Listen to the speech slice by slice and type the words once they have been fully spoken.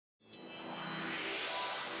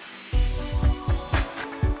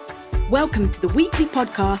Welcome to the weekly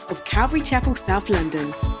podcast of Calvary Chapel, South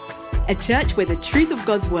London, a church where the truth of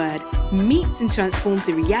God's word meets and transforms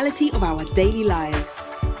the reality of our daily lives.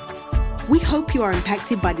 We hope you are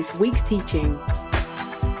impacted by this week's teaching.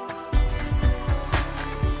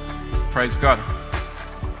 Praise God.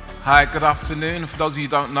 Hi, good afternoon. For those of you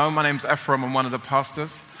who don't know, my name's Efrem. I'm one of the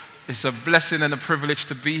pastors. It's a blessing and a privilege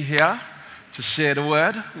to be here to share the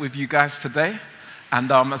word with you guys today.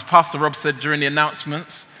 And as Pastor Rob said during the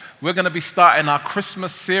announcements, we're going to be starting our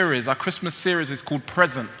Christmas series. Our Christmas series is called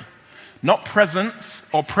Present. Not presents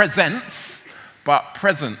or presents, but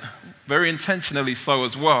present. Very intentionally so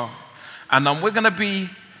as well. And we're going to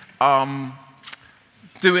be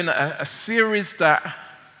doing a series that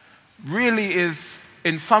really is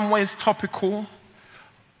in some ways topical,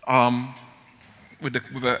 with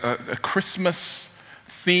a Christmas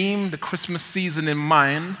theme, the Christmas season in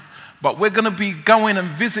mind. But we're going to be going and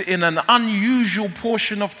visiting an unusual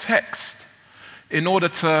portion of text in order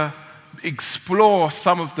to explore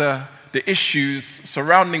some of the issues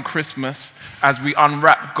surrounding Christmas as we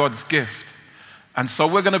unwrap God's gift. And so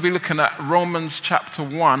we're going to be looking at Romans chapter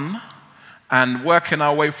 1 and working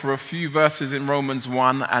our way through a few verses in Romans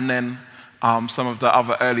 1 and then some of the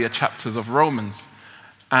other earlier chapters of Romans.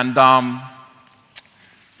 And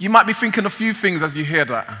you might be thinking a few things as you hear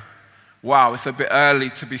that. Wow, it's a bit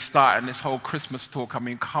early to be starting this whole Christmas talk. I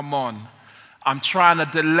mean, come on. I'm trying to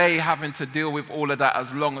delay having to deal with all of that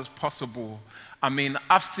as long as possible. I mean,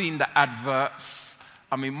 I've seen the adverts.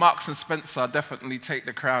 I mean, Marks and Spencer definitely take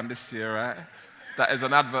the crown this year, right? That is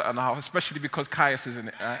an advert and a half, especially because Caius is in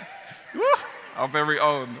it, right? Woo! Our very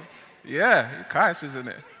own. Yeah, Caius is in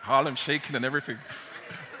it. Harlem shaking and everything.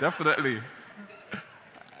 Definitely.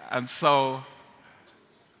 And so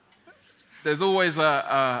there's always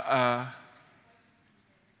a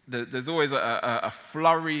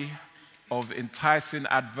flurry of enticing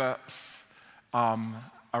adverts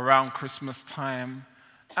around Christmas time.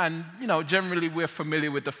 And, you know, generally we're familiar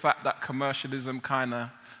with the fact that commercialism kind of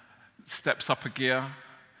steps up a gear.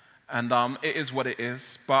 And it is what it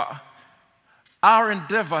is. But our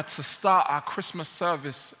endeavor to start our Christmas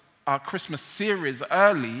service, our Christmas series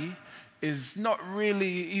early is not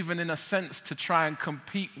really even in a sense to try and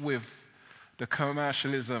compete with the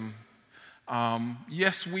commercialism.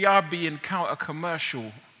 Yes, we are being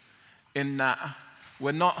counter-commercial in that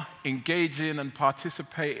we're not engaging and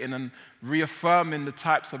participating and reaffirming the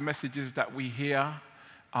types of messages that we hear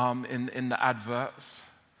in the adverts.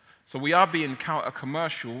 So we are being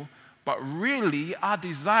counter-commercial, but really our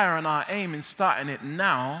desire and our aim in starting it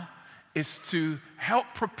now is to help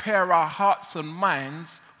prepare our hearts and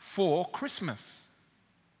minds for Christmas.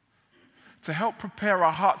 To help prepare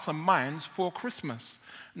our hearts and minds for Christmas.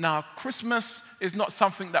 Now, Christmas is not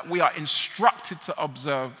something that we are instructed to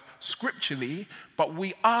observe scripturally, but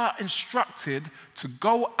we are instructed to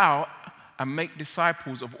go out and make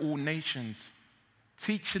disciples of all nations,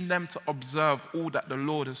 teaching them to observe all that the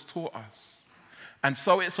Lord has taught us. And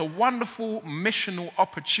so it's a wonderful missional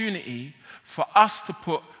opportunity for us to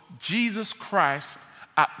put Jesus Christ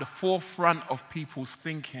at the forefront of people's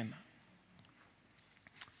thinking.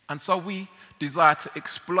 And so we desire to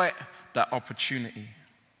exploit that opportunity.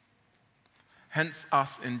 Hence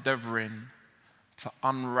us endeavoring to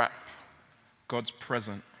unwrap God's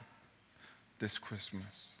present this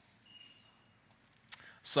Christmas.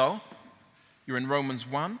 So, you're in Romans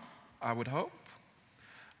 1, I would hope.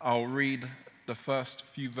 I'll read the first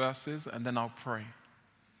few verses and then I'll pray.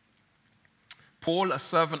 Paul, a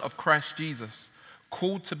servant of Christ Jesus,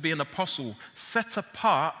 called to be an apostle, set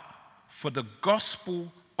apart for the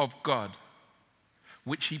gospel of God,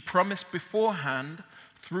 which he promised beforehand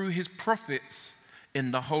through his prophets in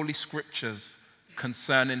the Holy Scriptures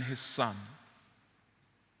concerning his Son.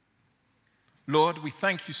 Lord, we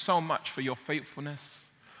thank you so much for your faithfulness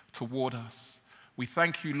toward us. We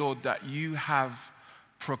thank you, Lord, that you have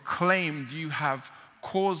proclaimed, you have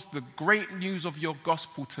caused the great news of your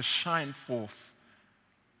gospel to shine forth.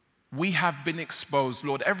 We have been exposed,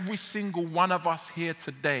 Lord, every single one of us here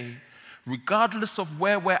today, regardless of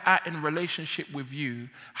where we're at in relationship with you,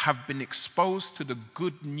 have been exposed to the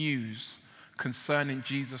good news concerning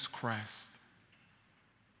Jesus Christ.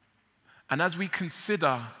 And as we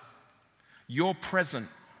consider your present,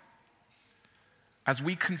 as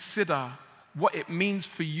we consider what it means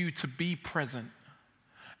for you to be present,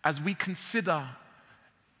 as we consider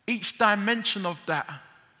each dimension of that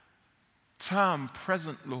term,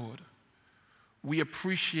 present, Lord, we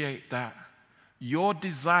appreciate that your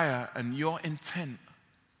desire and your intent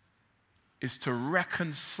is to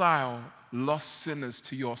reconcile lost sinners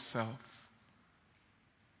to yourself.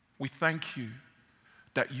 We thank you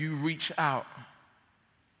that you reach out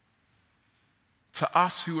to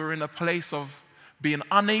us who are in a place of being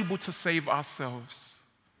unable to save ourselves,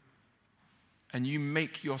 and you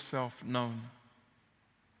make yourself known.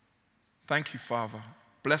 Thank you, Father.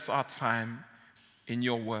 Bless our time in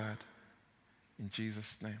your word. In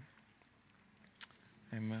Jesus' name.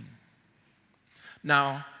 Amen.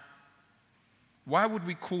 Now, why would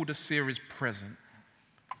we call the series Present?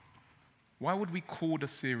 Why would we call the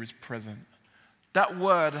series Present? That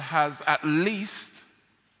word has at least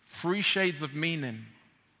 3 shades of meaning: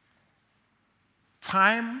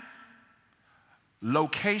 time,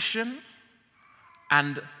 location,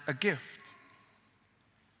 and a gift.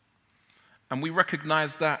 And we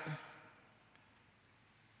recognize that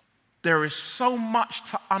there is so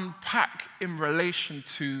much to unpack in relation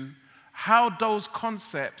to how those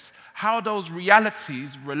concepts, how those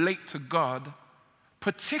realities relate to God,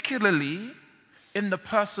 particularly in the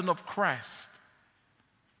person of Christ.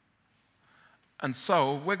 And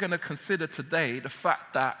so we're going to consider today the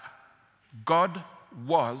fact that God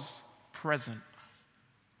was present.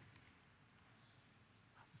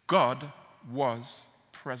 God was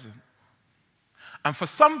present. And for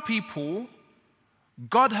some people,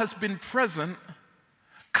 God has been present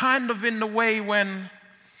kind of in the way when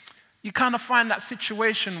you kind of find that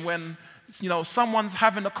situation when, someone's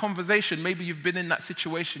having a conversation. Maybe you've been in that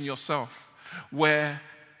situation yourself, where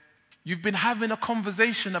you've been having a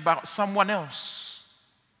conversation about someone else,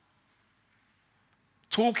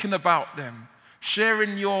 talking about them,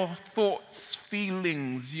 sharing your thoughts,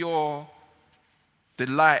 feelings, your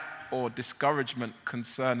delight or discouragement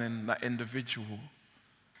concerning that individual,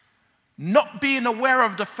 not being aware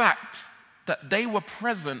of the fact that they were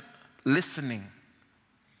present listening.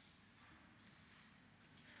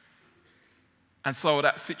 And so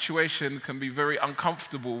that situation can be very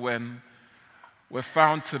uncomfortable when we're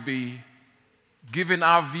found to be giving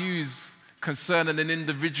our views concerning an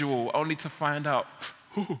individual only to find out,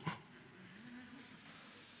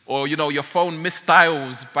 or your phone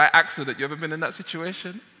misdials by accident. You ever been in that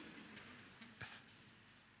situation?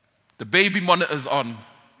 The baby monitor's on.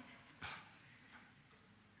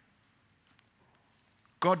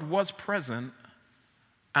 God was present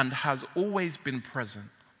and has always been present.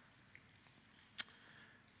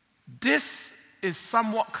 This is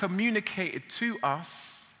somewhat communicated to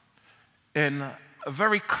us in a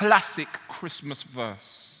very classic Christmas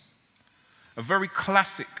verse. A very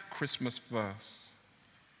classic Christmas verse.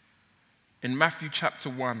 In Matthew chapter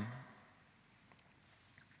 1.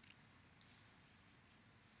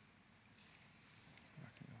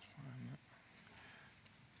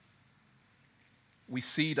 We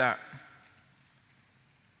see that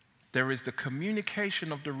there is the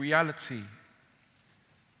communication of the reality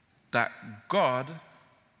that God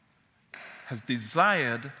has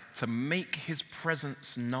desired to make his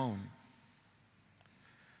presence known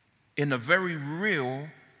in a very real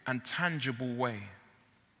and tangible way.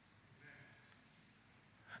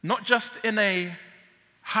 Not just in a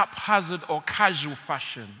haphazard or casual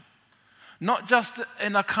fashion, not just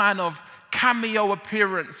in a kind of cameo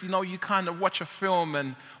appearance. You kind of watch a film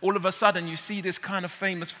and all of a sudden you see this kind of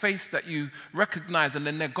famous face that you recognize and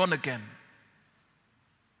then they're gone again.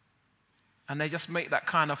 And they just make that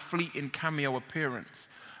kind of fleeting cameo appearance.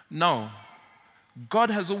 No. God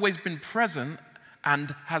has always been present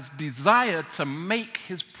and has desired to make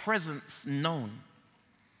his presence known.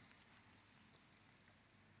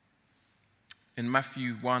 In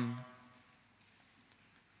Matthew 1,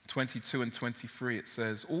 22 and 23, it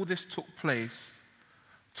says, "All this took place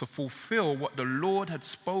to fulfill what the Lord had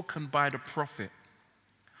spoken by the prophet.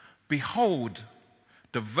 Behold,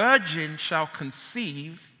 the virgin shall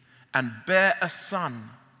conceive and bear a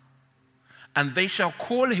son, and they shall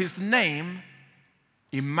call his name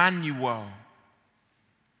Emmanuel,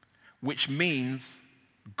 which means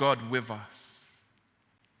God with us."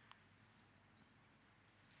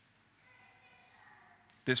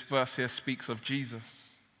 This verse here speaks of Jesus.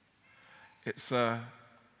 It's a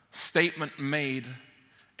statement made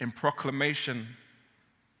in proclamation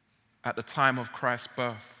at the time of Christ's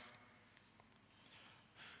birth.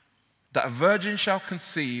 That a virgin shall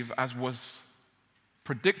conceive, as was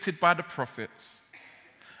predicted by the prophets,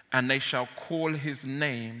 and they shall call his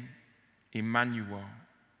name Emmanuel,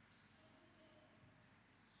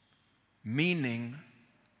 meaning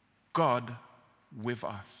God with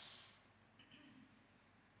us.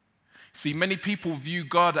 See, many people view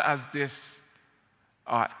God as this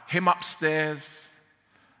him upstairs,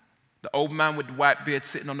 the old man with the white beard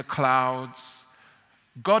sitting on the clouds,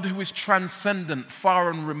 God who is transcendent, far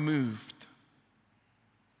and removed.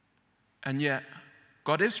 And yet,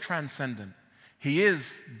 God is transcendent. He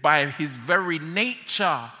is, by his very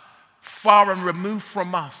nature, far and removed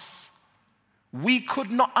from us. We could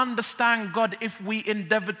not understand God if we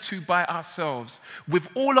endeavored to by ourselves. With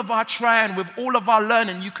all of our trying, with all of our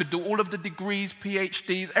learning, you could do all of the degrees,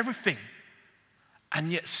 PhDs, everything, and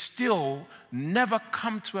yet still never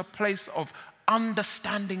come to a place of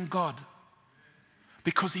understanding God,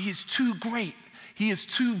 because he is too great, he is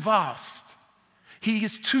too vast, he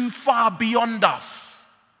is too far beyond us,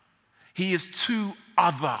 he is too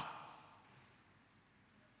other.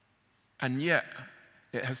 And yet,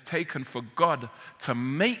 it has taken for God to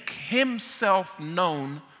make himself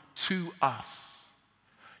known to us.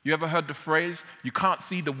 You ever heard the phrase, you can't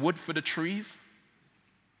see the wood for the trees?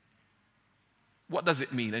 What does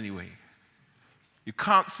it mean anyway? You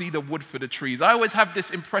can't see the wood for the trees. I always have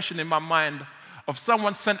this impression in my mind of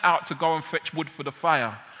someone sent out to go and fetch wood for the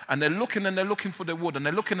fire. And they're looking for the wood, and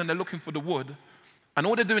they're looking for the wood. And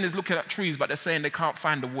all they're doing is looking at trees, but they're saying they can't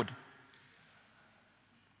find the wood.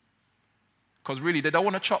 Because really, they don't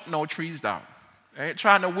want to chop no trees down. They ain't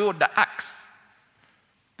trying to wield the axe.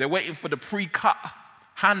 They're waiting for the pre-cut,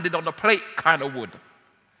 handed on the plate kind of wood.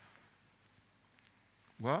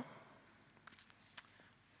 Well,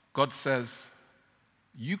 God says,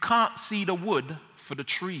 you can't see the wood for the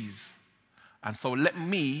trees, and so let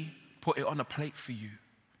me put it on a plate for you.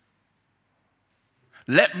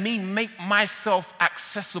 Let me make myself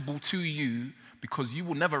accessible to you, because you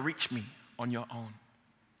will never reach me on your own.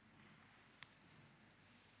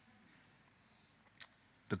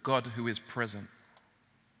 The God who is present.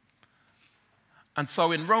 And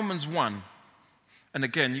so in Romans 1, and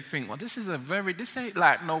again you think, well, this ain't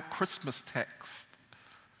like no Christmas text.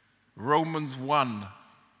 Romans 1.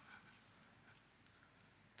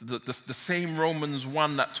 The same Romans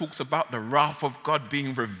 1 that talks about the wrath of God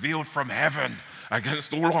being revealed from heaven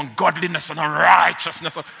against all ungodliness and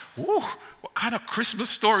unrighteousness. Ooh, what kind of Christmas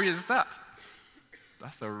story is that?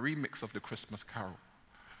 That's a remix of the Christmas Carol.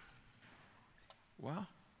 Well,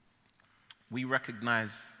 we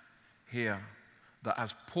recognize here that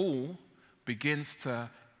as Paul begins to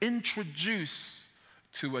introduce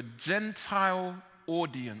to a Gentile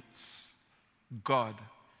audience God,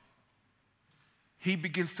 he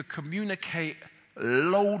begins to communicate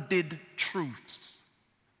loaded truths.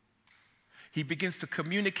 He begins to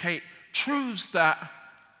communicate truths that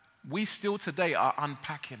we still today are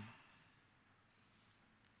unpacking.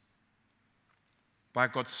 By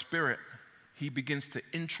God's Spirit, he begins to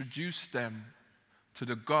introduce them to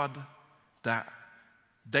the God that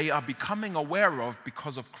they are becoming aware of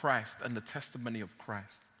because of Christ and the testimony of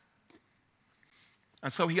Christ.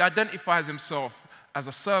 And so he identifies himself as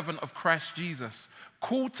a servant of Christ Jesus,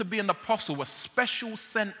 called to be an apostle, a special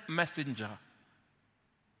sent messenger,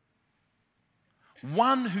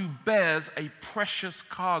 one who bears a precious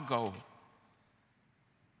cargo,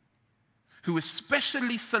 who is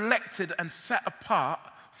specially selected and set apart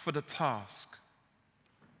for the task.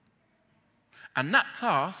 And that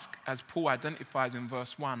task, as Paul identifies in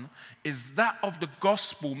verse 1, is that of the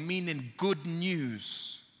gospel, meaning good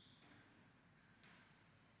news.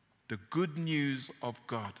 The good news of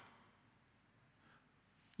God.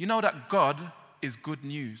 You know that God is good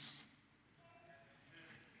news.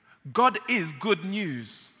 God is good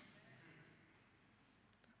news.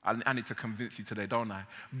 I need to convince you today, don't I?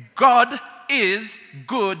 God is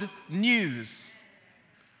good news.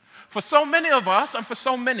 For so many of us, and for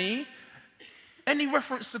so many, any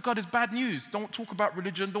reference to God is bad news. Don't talk about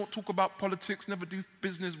religion, don't talk about politics, never do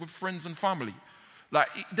business with friends and family. Like,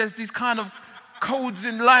 there's these kind of codes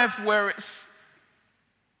in life where it's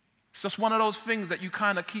just one of those things that you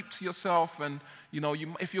kind of keep to yourself, and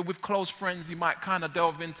if you're with close friends, you might kind of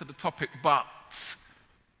delve into the topic, but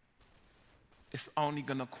it's only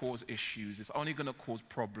going to cause issues. It's only going to cause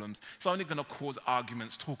problems. It's only going to cause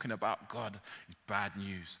arguments talking about God. It's bad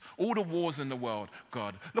news. All the wars in the world,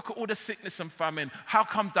 God. Look at all the sickness and famine. How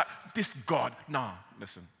comes that this God? Nah,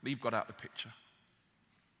 listen, leave God out of the picture.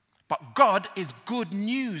 But God is good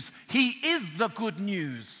news. He is the good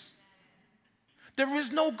news. There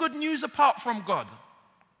is no good news apart from God.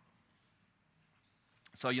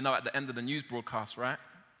 So, at the end of the news broadcast, right?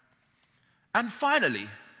 And finally,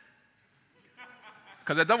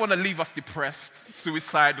 because I don't want to leave us depressed,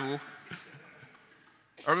 suicidal.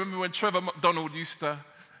 I remember when Trevor McDonald used to,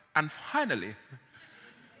 and finally,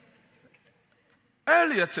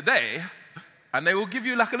 earlier today, and they will give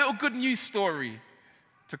you like a little good news story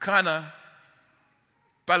to kind of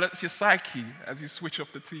balance your psyche as you switch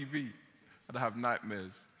off the TV and have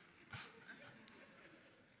nightmares.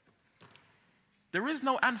 There is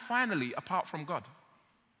no and finally apart from God.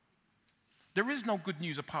 There is no good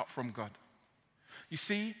news apart from God. You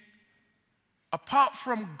see, apart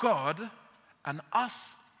from God and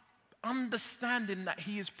us understanding that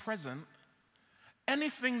he is present,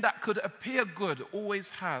 Anything that could appear good always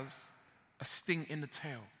has a sting in the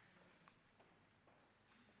tail.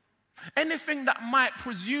 Anything that might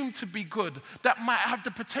presume to be good, that might have the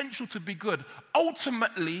potential to be good,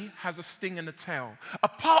 ultimately has a sting in the tail.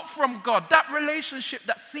 Apart from God, that relationship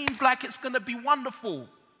that seems like it's going to be wonderful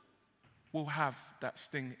will have that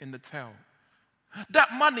sting in the tail.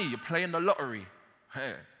 That money, you're playing the lottery.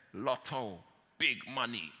 Hey, lotto, big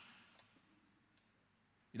money.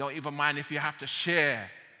 You don't even mind if you have to share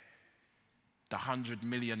the 100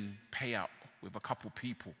 million payout with a couple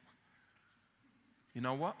people. You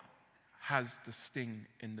know what? Has the sting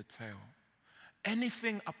in the tail.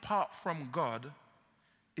 Anything apart from God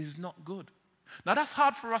is not good. Now that's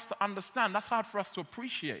hard for us to understand. That's hard for us to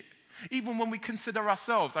appreciate. Even when we consider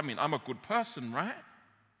ourselves, I mean, I'm a good person, right?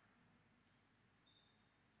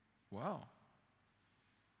 Well,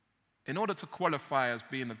 in order to qualify as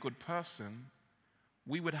being a good person,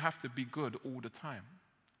 we would have to be good all the time,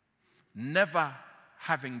 never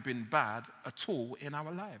having been bad at all in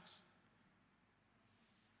our lives.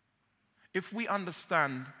 If we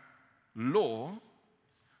understand law,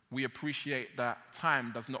 we appreciate that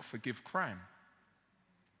time does not forgive crime.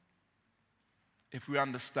 If we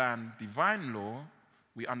understand divine law,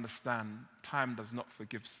 we understand time does not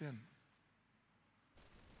forgive sin.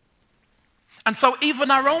 And so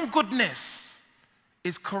even our own goodness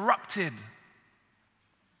is corrupted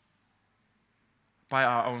by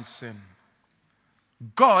our own sin.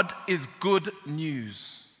 God is good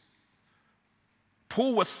news.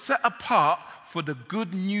 Paul was set apart for the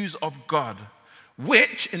good news of God,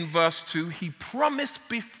 which, in verse 2, he promised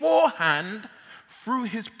beforehand through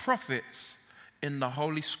his prophets in the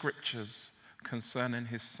Holy Scriptures concerning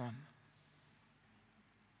his Son.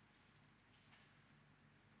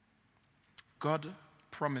 God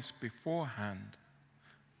promised beforehand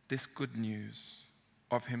this good news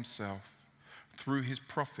of himself through his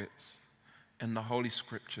prophets in the Holy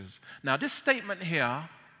Scriptures. Now, this statement here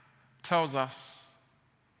tells us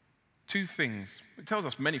two things. It tells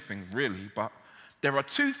us many things, really, but there are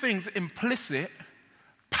two things implicit,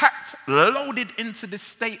 packed, loaded into this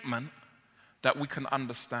statement that we can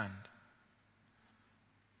understand.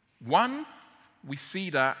 One, we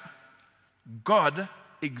see that God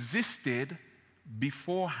existed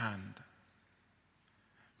beforehand.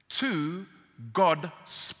 Two, God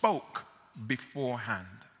spoke beforehand.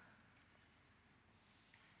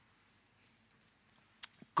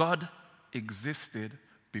 God existed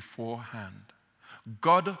beforehand.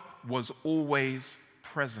 God was always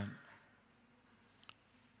present.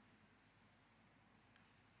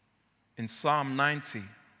 In Psalm 90,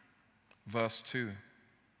 verse 2,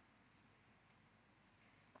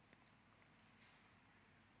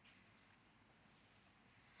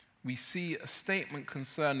 we see a statement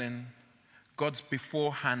concerning God's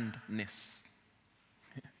beforehandness.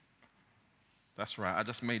 That's right, I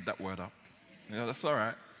just made that word up. Yeah, that's all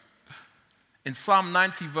right. In Psalm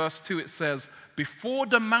 90, verse 2, it says, "Before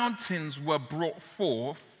the mountains were brought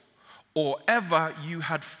forth, or ever you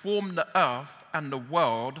had formed the earth and the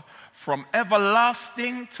world, from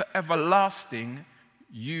everlasting to everlasting,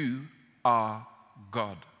 you are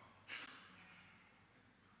God."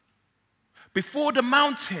 Before the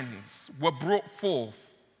mountains were brought forth,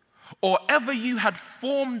 or ever you had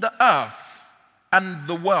formed the earth and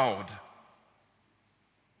the world,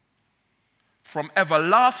 from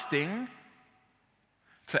everlasting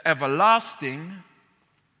to everlasting,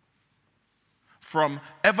 from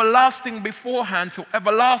everlasting beforehand to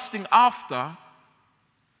everlasting after,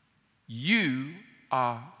 you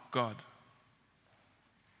are God.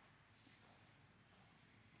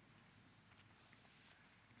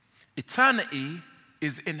 Eternity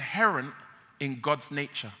is inherent in God's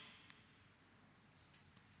nature.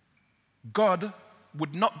 God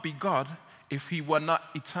would not be God if he were not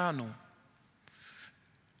eternal.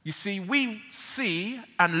 You see, we see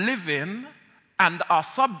and live in and are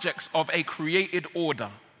subjects of a created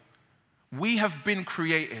order. We have been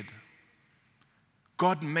created.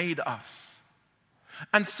 God made us.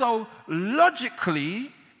 And so,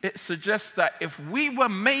 logically, it suggests that if we were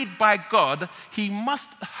made by God, he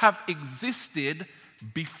must have existed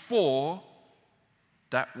before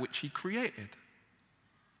that which he created.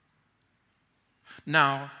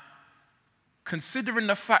 Now, considering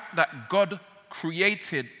the fact that God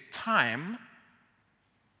created time,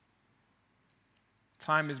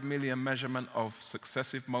 time is merely a measurement of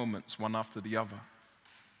successive moments, one after the other.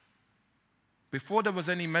 Before there was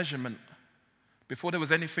any measurement, before there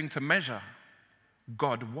was anything to measure,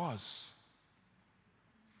 God was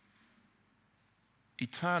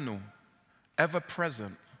eternal, ever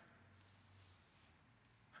present,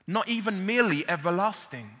 not even merely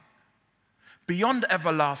everlasting. beyond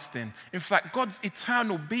everlasting. In fact, God's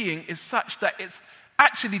eternal being is such that it's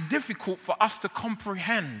actually difficult for us to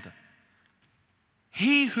comprehend.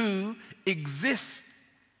 He who exists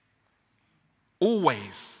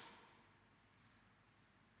always.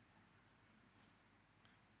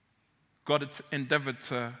 God endeavored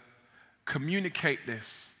to communicate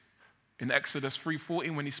this in Exodus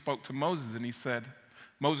 3:14 when he spoke to Moses, and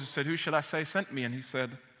Moses said, "Who shall I say sent me?" And he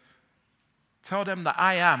said, "Tell them that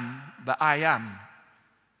I am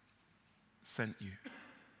sent you.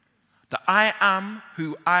 That I am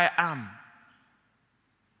who I am."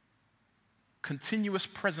 Continuous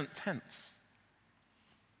present tense.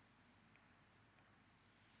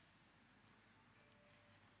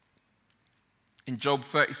 In Job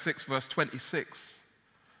 36, verse 26,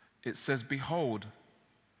 it says, "Behold,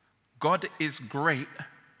 God is great,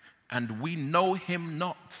 and we know him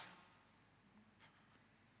not."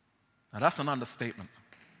 Now that's an understatement.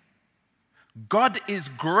 God is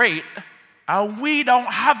great, and we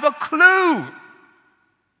don't have a clue.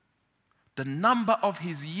 The number of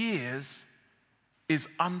his years is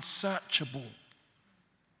unsearchable.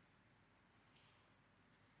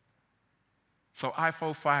 So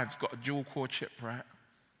iPhone 5's got a dual core chip, right?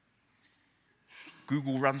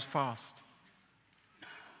 Google runs fast.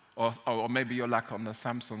 Or maybe you're like on the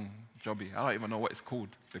Samsung jobby. I don't even know what it's called.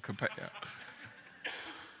 The competitor.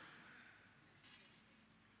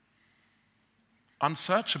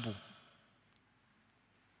 Unsearchable.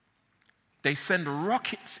 They send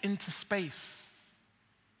rockets into space.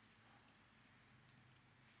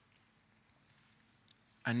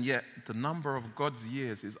 And yet the number of God's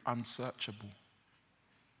years is unsearchable.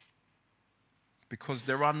 Because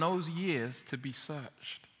there are no years to be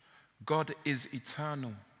searched. God is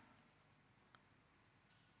eternal.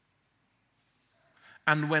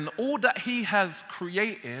 And when all that he has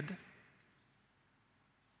created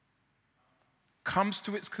comes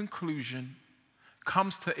to its conclusion,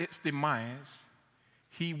 comes to its demise,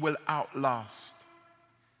 he will outlast.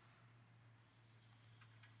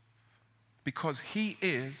 Because he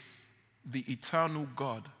is the eternal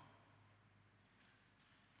God.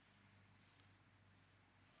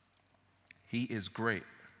 He is great,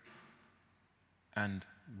 and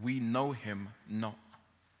we know him not.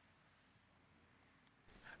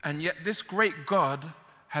 And yet this great God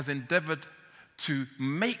has endeavored to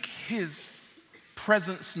make his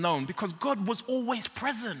presence known, because God was always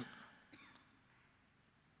present.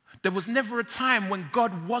 There was never a time when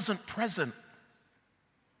God wasn't present.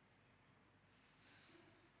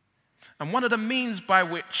 And one of the means by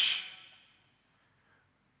which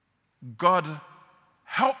God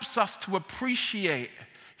helps us to appreciate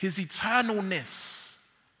his eternalness,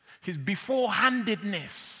 his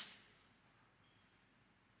beforehandedness,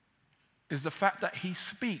 is the fact that he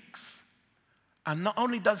speaks. And not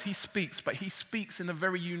only does he speak, but he speaks in a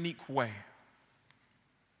very unique way.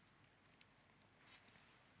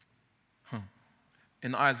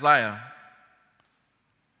 In Isaiah,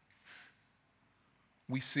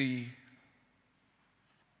 we see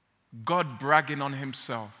God bragging on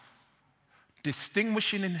himself,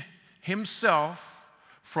 distinguishing himself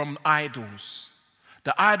from idols,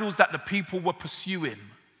 the idols that the people were pursuing.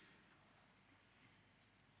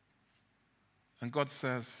 And God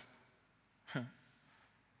says,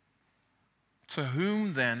 "To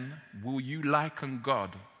whom then will you liken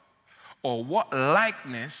God? Or what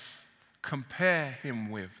likeness compare him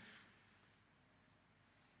with?"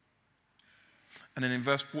 And then in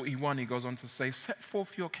verse 41, he goes on to say, "Set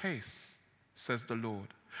forth your case, says the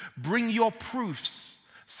Lord. Bring your proofs,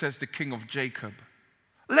 says the King of Jacob.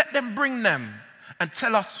 Let them bring them and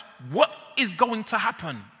tell us what is going to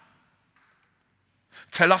happen.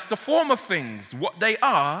 Tell us the former things, what they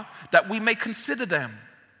are, that we may consider them,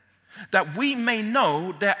 that we may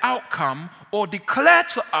know their outcome, or declare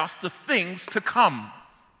to us the things to come."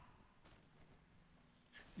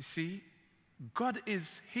 You see, God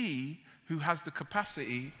is he who has the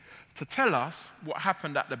capacity to tell us what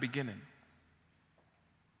happened at the beginning.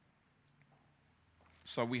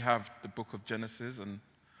 So we have the book of Genesis and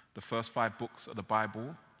the first 5 books of the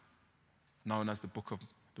Bible, known as the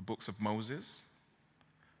books of Moses.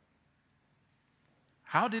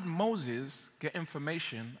 How did Moses get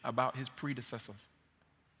information about his predecessors?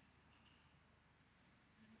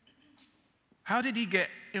 How did he get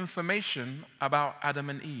information about Adam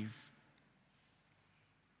and Eve?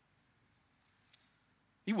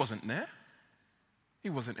 He wasn't there. He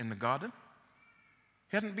wasn't in the garden.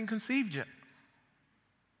 He hadn't been conceived yet.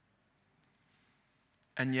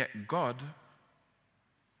 And yet God,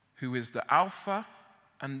 who is the Alpha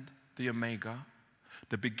and the Omega,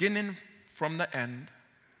 the beginning from the end,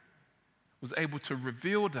 was able to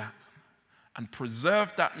reveal that and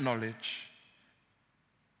preserved that knowledge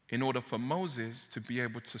in order for Moses to be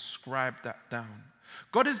able to scribe that down.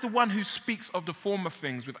 God is the one who speaks of the former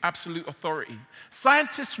things with absolute authority.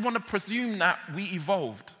 Scientists want to presume that we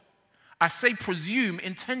evolved. I say presume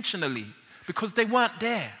intentionally because they weren't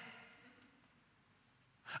there.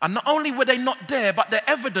 And not only were they not there, but their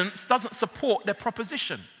evidence doesn't support their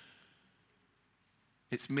proposition.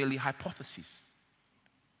 It's merely hypotheses,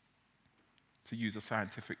 to use a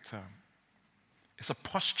scientific term. It's a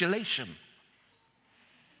postulation,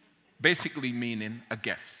 basically meaning a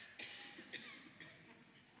guess.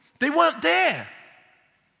 They weren't there.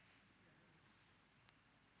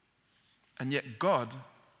 And yet God,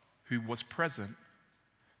 who was present,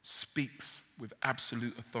 speaks with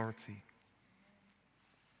absolute authority.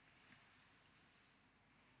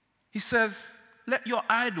 He says, let your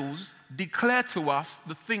idols declare to us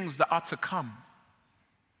the things that are to come.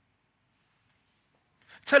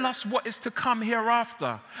 Tell us what is to come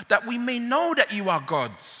hereafter, that we may know that you are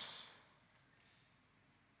gods.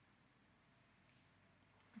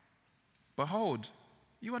 Behold,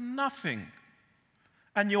 you are nothing,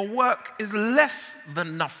 and your work is less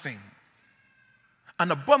than nothing.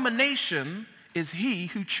 An abomination is he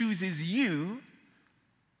who chooses you,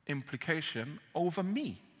 implication, over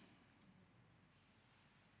me.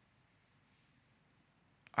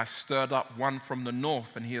 I stirred up one from the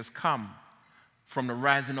north, and he has come from the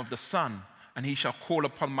rising of the sun, and he shall call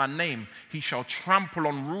upon my name. He shall trample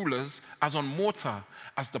on rulers as on mortar,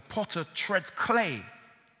 as the potter treads clay.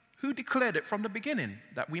 Who declared it from the beginning?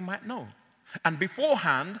 That we might know. And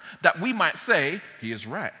beforehand, that we might say, he is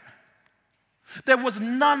right. There was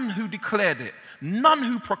none who declared it, none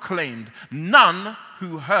who proclaimed, none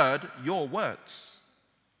who heard your words.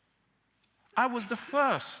 I was the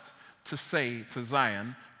first to say to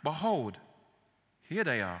Zion, behold, here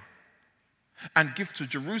they are, and give to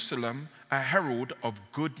Jerusalem a herald of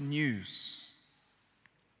good news.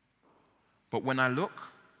 But when I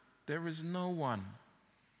look, there is no one.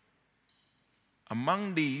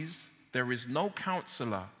 Among these, there is no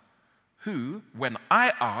counselor who, when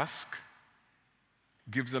I ask,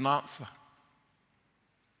 gives an answer.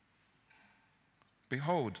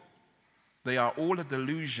 Behold, they are all a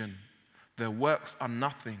delusion. Their works are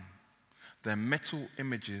nothing. Their metal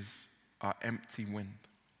images are empty wind.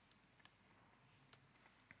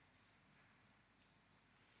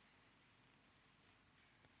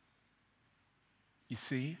 You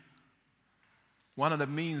see, one of the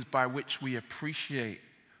means by which we appreciate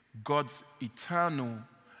God's eternal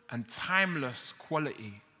and timeless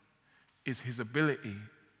quality is his ability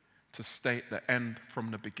to state the end from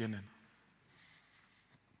the beginning.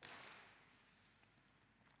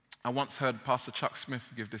 I once heard Pastor Chuck Smith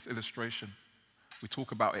give this illustration. We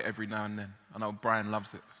talk about it every now and then. I know Brian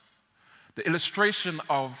loves it. The illustration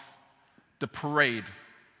of the parade.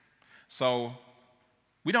 So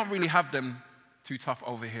we don't really have them too tough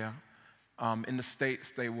over here. In the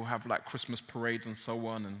States, they will have like Christmas parades and so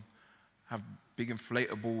on, and have big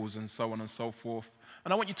inflatables and so on and so forth.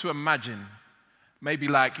 And I want you to imagine, maybe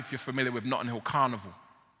like if you're familiar with Notting Hill Carnival.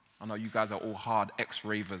 I know you guys are all hard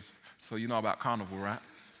ex-ravers, so you know about Carnival, right?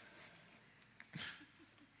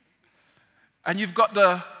 And you've got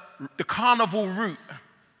the carnival route,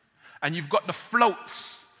 and you've got the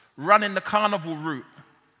floats running the carnival route.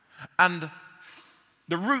 And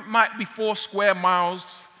the route might be 4 square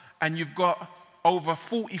miles, and you've got over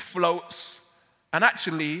 40 floats. And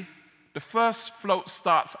actually, the first float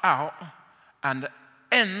starts out and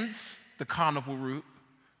ends the carnival route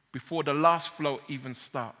before the last float even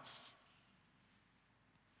starts.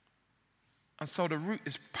 And so the route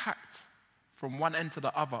is packed from one end to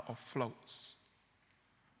the other of floats.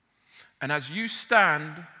 And as you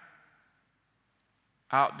stand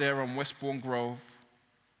out there on Westbourne Grove,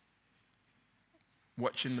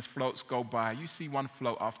 watching the floats go by, you see one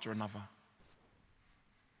float after another.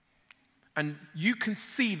 And you can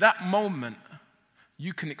see that moment,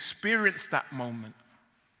 you can experience that moment.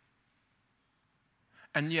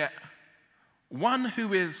 And yet, one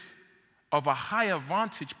who is of a higher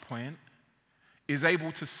vantage point is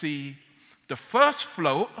able to see the first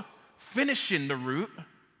float finishing the route,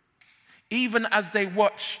 even as they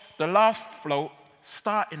watch the last float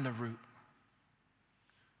starting the route.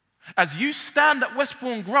 As you stand at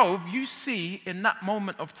Westbourne Grove, you see in that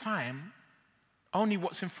moment of time only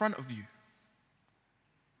what's in front of you.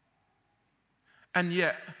 And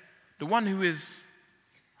yet, the one who is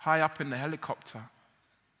high up in the helicopter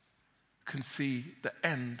can see the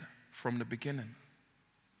end from the beginning.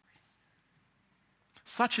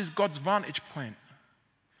 Such is God's vantage point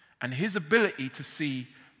and his ability to see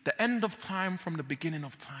the end of time from the beginning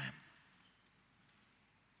of time.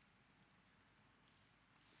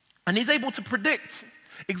 And he's able to predict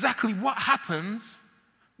exactly what happens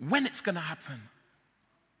when it's going to happen.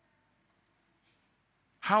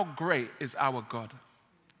 How great is our God?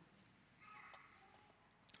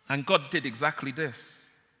 And God did exactly this.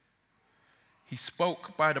 He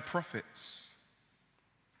spoke by the prophets,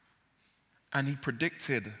 and he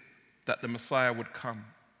predicted that the Messiah would come.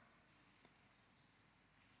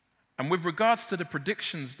 And with regards to the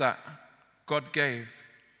predictions that God gave,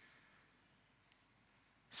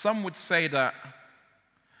 some would say that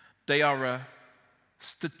they are a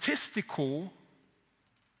statistical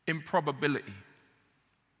improbability.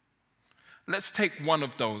 Let's take one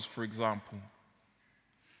of those, for example.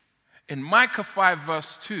 In Micah 5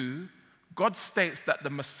 verse 2, God states that the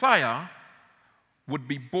Messiah would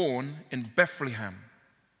be born in Bethlehem.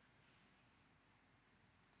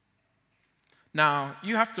 Now,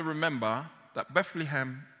 you have to remember that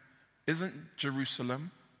Bethlehem isn't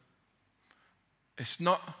Jerusalem. It's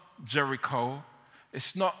not Jericho.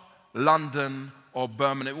 It's not London or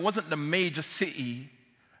Birmingham. It wasn't the major city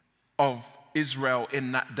of Israel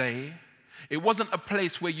in that day. It wasn't a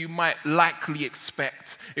place where you might likely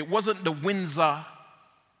expect. It wasn't the Windsor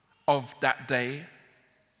of that day.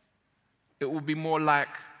 It would be more like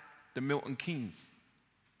the Milton Keynes.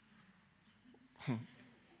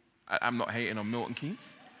 I'm not hating on Milton Keynes.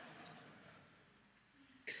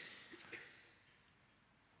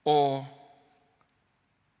 Or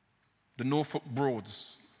the Norfolk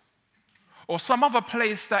Broads. Or some other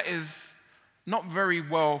place that is not very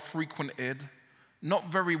well frequented, not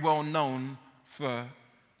very well known for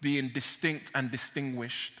being distinct and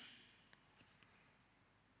distinguished.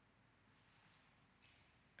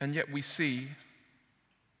 And yet we see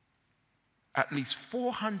at least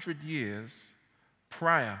 400 years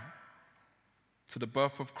prior to the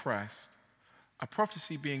birth of Christ, a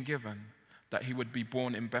prophecy being given that he would be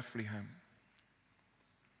born in Bethlehem.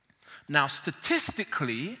 Now,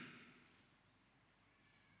 statistically,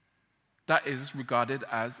 that is regarded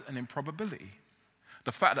as an improbability.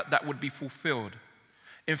 The fact that that would be fulfilled.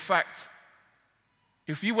 In fact,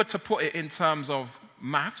 if you were to put it in terms of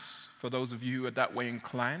maths, for those of you who are that way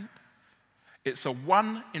inclined, it's a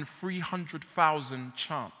 1 in 300,000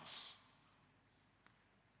 chance.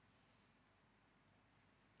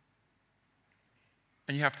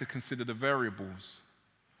 And you have to consider the variables.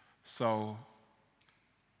 So,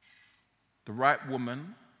 the right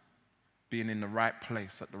woman being in the right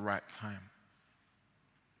place at the right time.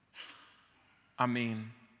 I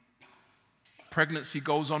mean, pregnancy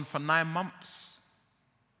goes on for 9 months.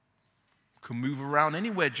 Can move around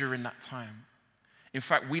anywhere during that time. In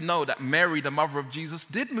fact, we know that Mary, the mother of Jesus,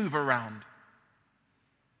 did move around.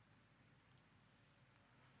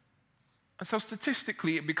 And so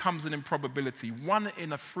statistically, it becomes an improbability. 1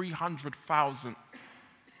 in a 300,000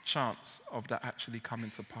 chance of that actually coming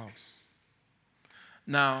to pass.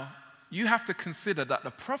 Now, you have to consider that the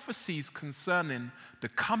prophecies concerning the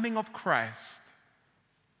coming of Christ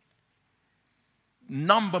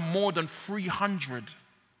number more than 300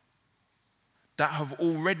 that have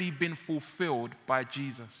already been fulfilled by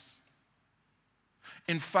Jesus.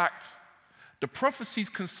 In fact, the prophecies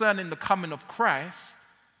concerning the coming of Christ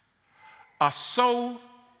are so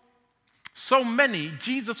many,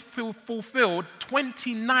 Jesus fulfilled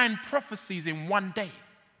 29 prophecies in one day.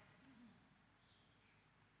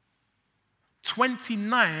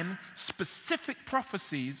 29 specific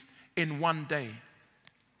prophecies in one day.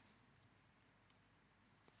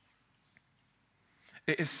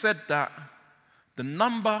 It is said that the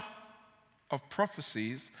number of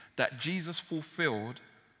prophecies that Jesus fulfilled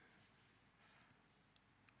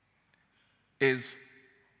is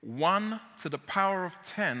 1 to the power of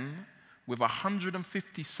 10 with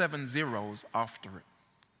 157 zeros after it.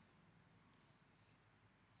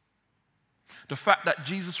 The fact that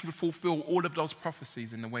Jesus would fulfill all of those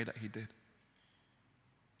prophecies in the way that he did.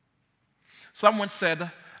 Someone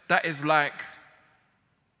said that is like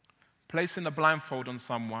placing a blindfold on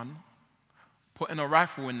someone, putting a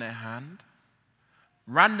rifle in their hand,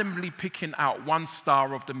 randomly picking out one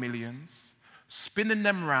star of the millions, spinning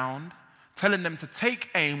them round, telling them to take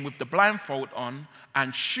aim with the blindfold on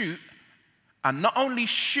and shoot, and not only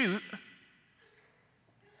shoot,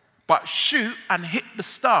 but shoot and hit the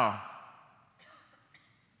star.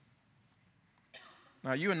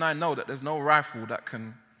 Now, you and I know that there's no rifle that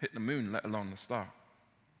can hit the moon, let alone the star.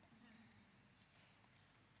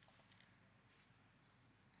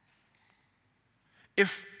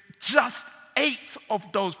 If just 8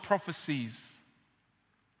 of those prophecies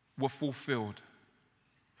were fulfilled,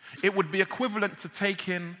 it would be equivalent to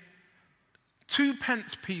taking 2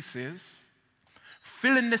 pence pieces,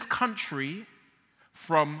 filling this country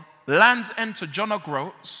from Land's End to John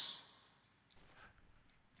O'Groats,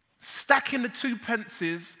 stacking the 2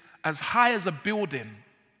 pences as high as a building,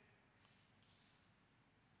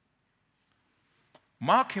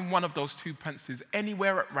 marking one of those 2 pences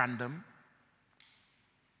anywhere at random,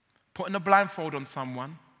 putting a blindfold on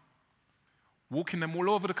someone, walking them all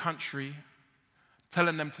over the country,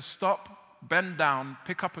 telling them to stop, bend down,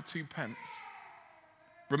 pick up a 2 pence.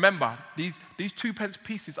 Remember, these 2 pence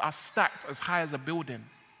pieces are stacked as high as a building.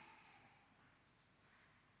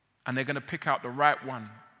 And they're going to pick out the right one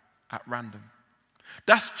at random.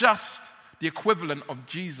 That's just the equivalent of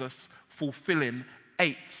Jesus fulfilling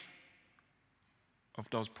 8 of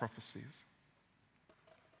those prophecies.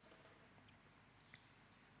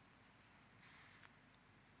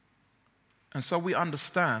 And so we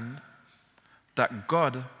understand that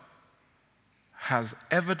God has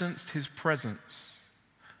evidenced his presence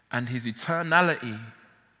and his eternality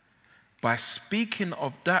by speaking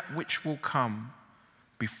of that which will come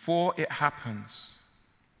before it happens.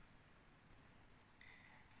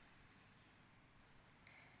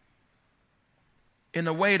 In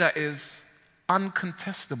a way that is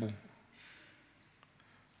uncontestable,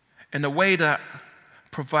 in a way that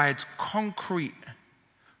provides concrete,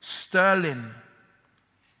 sterling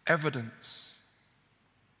evidence.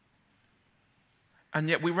 And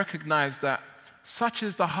yet we recognize that such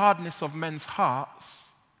is the hardness of men's hearts,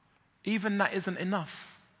 even that isn't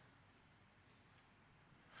enough.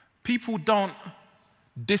 People don't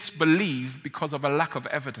disbelieve because of a lack of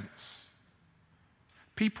evidence.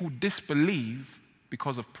 People disbelieve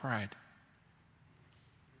because of pride.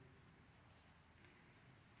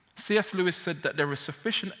 C.S. Lewis said that there is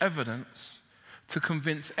sufficient evidence to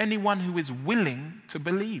convince anyone who is willing to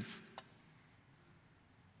believe.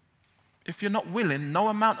 If you're not willing, no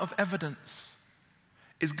amount of evidence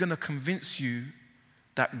is going to convince you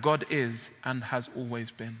that God is and has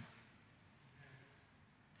always been.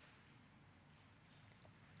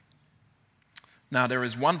 Now, there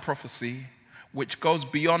is one prophecy which goes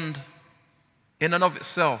beyond, in and of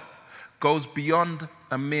itself, goes beyond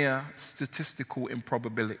a mere statistical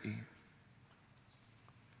improbability.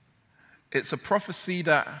 It's a prophecy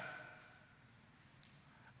that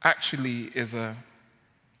actually is a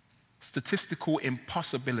statistical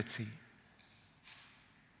impossibility.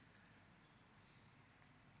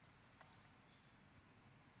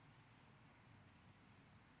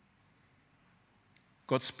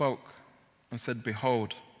 God spoke and said,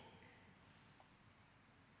 "Behold,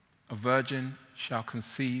 a virgin shall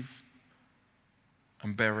conceive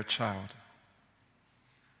and bear a child."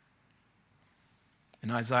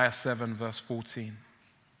 In Isaiah 7, verse 14.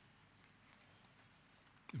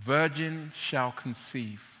 Virgin shall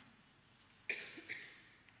conceive.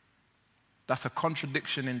 That's a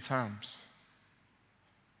contradiction in terms.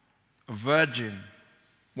 A virgin,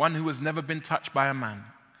 one who has never been touched by a man,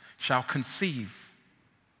 shall conceive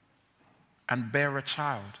and bear a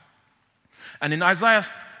child. And in Isaiah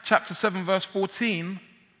chapter 7, verse 14,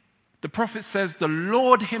 the prophet says, "The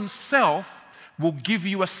Lord himself will give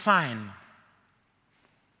you a sign."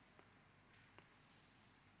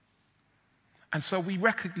 And so we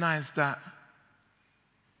recognize that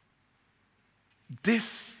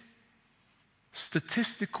this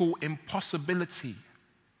statistical impossibility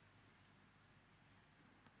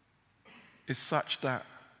is such that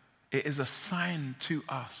it is a sign to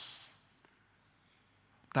us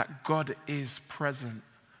that God is present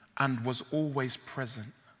and was always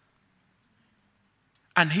present.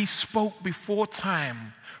 And he spoke before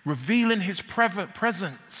time, revealing his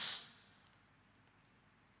presence,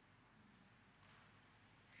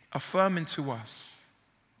 affirming to us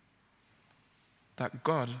that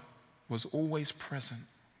God was always present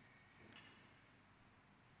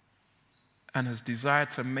and has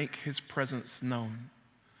desired to make his presence known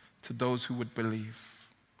to those who would believe.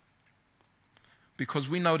 Because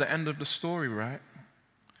we know the end of the story, right?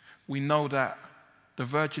 We know that the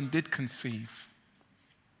virgin did conceive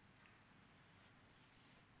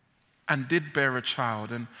and did bear a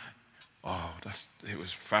child, and it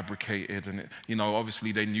was fabricated, and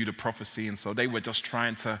obviously they knew the prophecy, and so they were just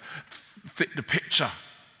trying to fit the picture.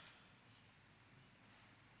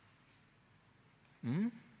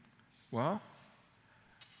 Well,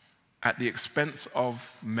 at the expense of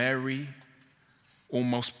Mary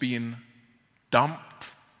almost being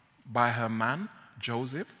dumped by her man,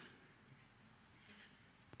 Joseph,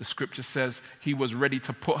 the scripture says he was ready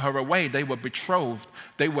to put her away. They were betrothed.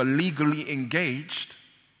 They were legally engaged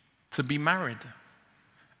to be married.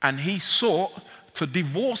 And he sought to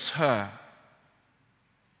divorce her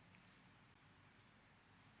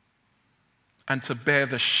and to bear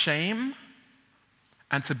the shame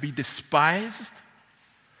and to be despised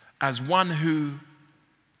as one who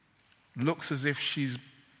looks as if she's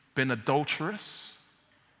been adulterous.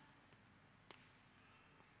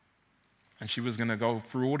 And she was going to go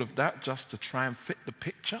through all of that just to try and fit the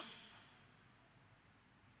picture.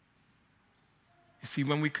 You see,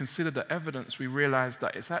 when we consider the evidence, we realize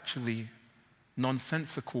that it's actually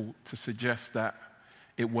nonsensical to suggest that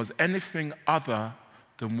it was anything other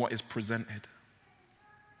than what is presented.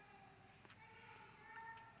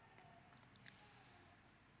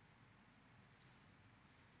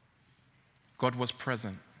 God was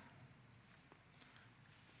present.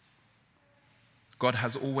 God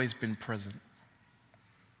has always been present.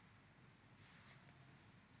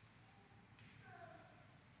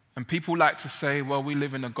 And people like to say, well, we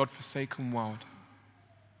live in a God-forsaken world.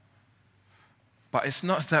 But it's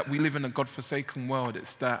not that we live in a God-forsaken world,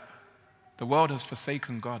 it's that the world has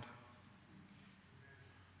forsaken God.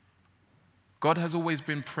 God has always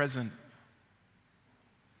been present.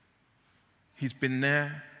 He's been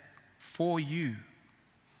there for you.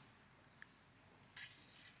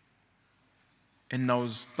 In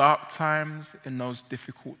those dark times, in those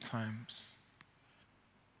difficult times.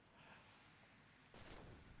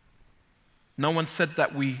 No one said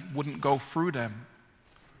that we wouldn't go through them.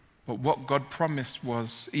 But what God promised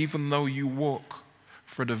was, even though you walk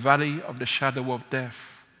through the valley of the shadow of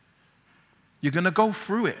death, you're going to go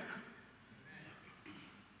through it.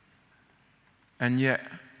 And yet,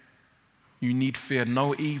 you need fear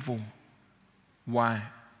no evil. Why?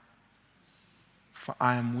 For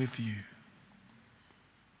I am with you.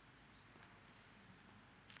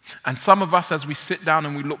 And some of us, as we sit down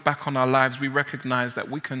and we look back on our lives, we recognize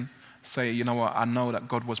that we can say, you know what, I know that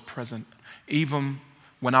God was present. Even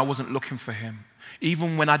when I wasn't looking for him,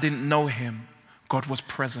 even when I didn't know him, God was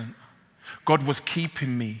present. God was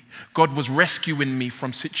keeping me. God was rescuing me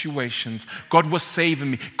from situations. God was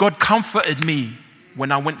saving me. God comforted me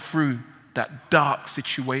when I went through that dark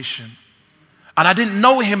situation. And I didn't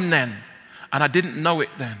know him then, and I didn't know it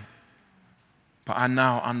then. But I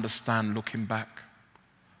now understand, looking back,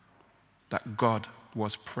 that God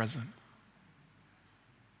was present.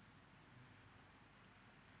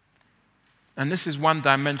 And this is one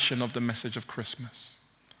dimension of the message of Christmas.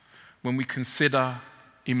 When we consider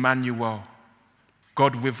Emmanuel,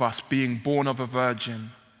 God with us, being born of a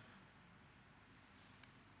virgin.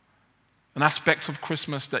 An aspect of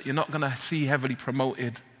Christmas that you're not going to see heavily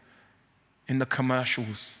promoted in the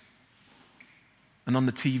commercials and on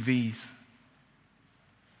the TVs.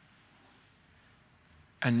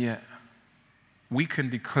 And yet, we can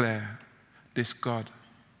declare this God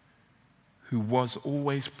who was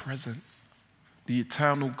always present, the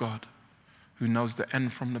eternal God who knows the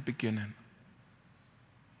end from the beginning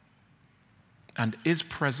and is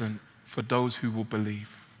present for those who will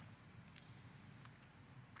believe.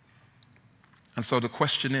 And so the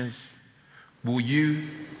question is, will you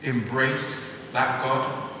embrace that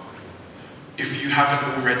God if you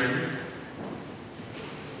haven't already?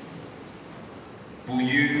 Will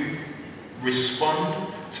you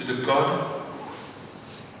respond to the God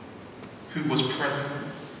who was present?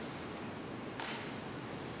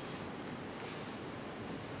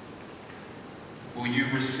 Will you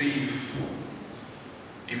receive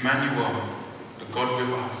Emmanuel, the God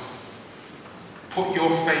with us? Put your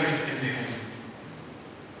faith in him.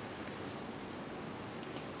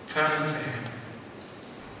 Turn to him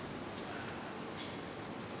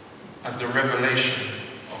as the revelation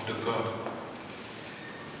of the God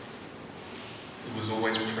who was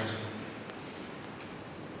always present.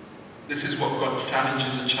 This is what God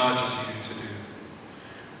challenges and charges you to do.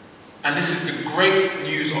 And this is the great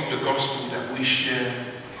news of the gospel that we share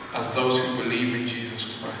as those who believe in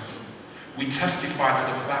Jesus Christ. We testify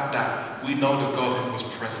to the fact that we know the God who was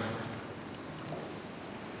present.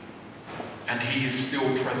 And he is still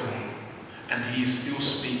present. And he is still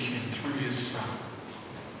speaking through his Son,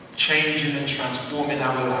 changing and transforming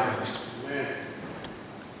our lives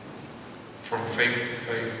from faith to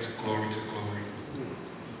faith, to glory to glory.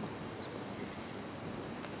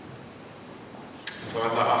 So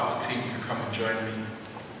as I ask the team to come and join me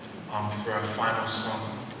for our final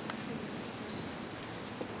song,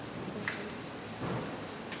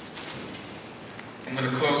 I'm going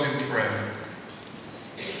to close in prayer.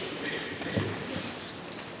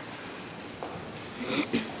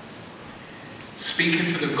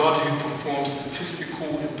 Speaking to the God who performs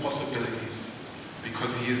statistical impossibilities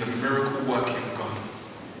because he is a miracle-working God.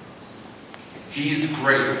 He is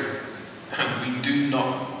great, and we do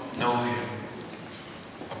not know him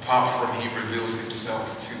apart from he reveals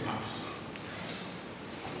himself to us.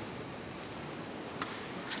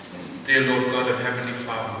 Dear Lord God and Heavenly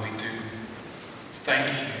Father, we do thank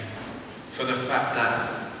you for the fact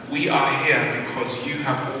that we are here because you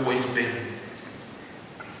have always been.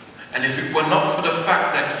 And if it were not for the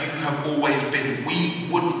fact that you have always been, we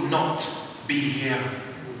would not be here.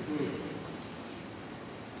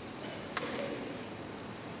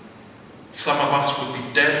 Some of us would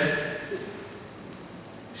be dead.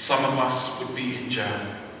 Some of us would be in jail.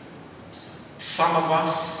 Some of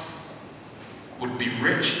us would be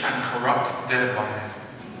rich and corrupt thereby.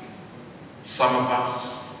 Some of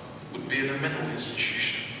us would be in a mental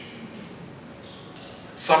institution.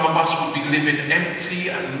 Some of us would be living empty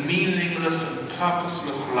and meaningless and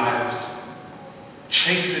purposeless lives,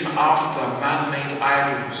 chasing after man-made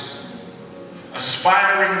idols,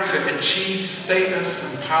 aspiring to achieve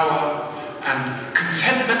status and power and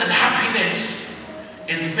contentment and happiness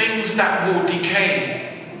in things that will decay,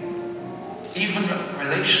 even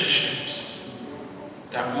relationships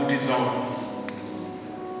that will dissolve.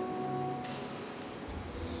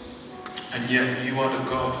 And yet you are the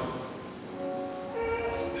God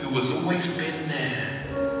who has always been there,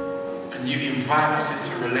 and you invite us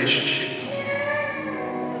into relationship with you.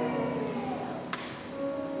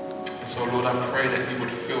 And so Lord, I pray that you would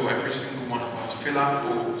fill every single one of us, fill our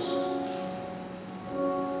thoughts,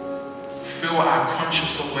 fill our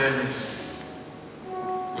conscious awareness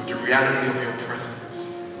with the reality of your presence.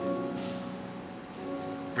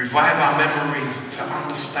 Revive our memories to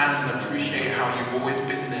understand and appreciate how you've always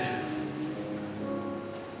been there.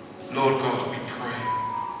 Lord God, we pray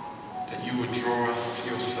that you would draw us to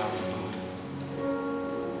yourself, Lord.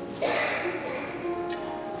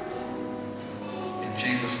 In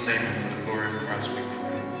Jesus' name and for the glory of Christ we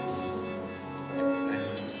pray. Amen.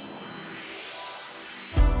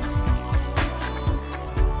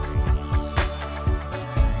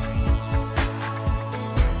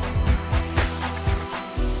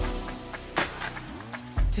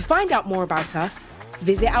 To find out more about us,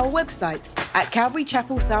 visit our website at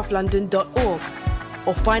calvarychapelsouthlondon.org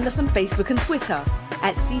or find us on Facebook and Twitter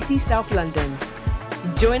at CC South London.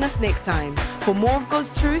 Join us next time for more of God's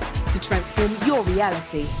truth to transform your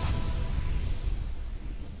reality.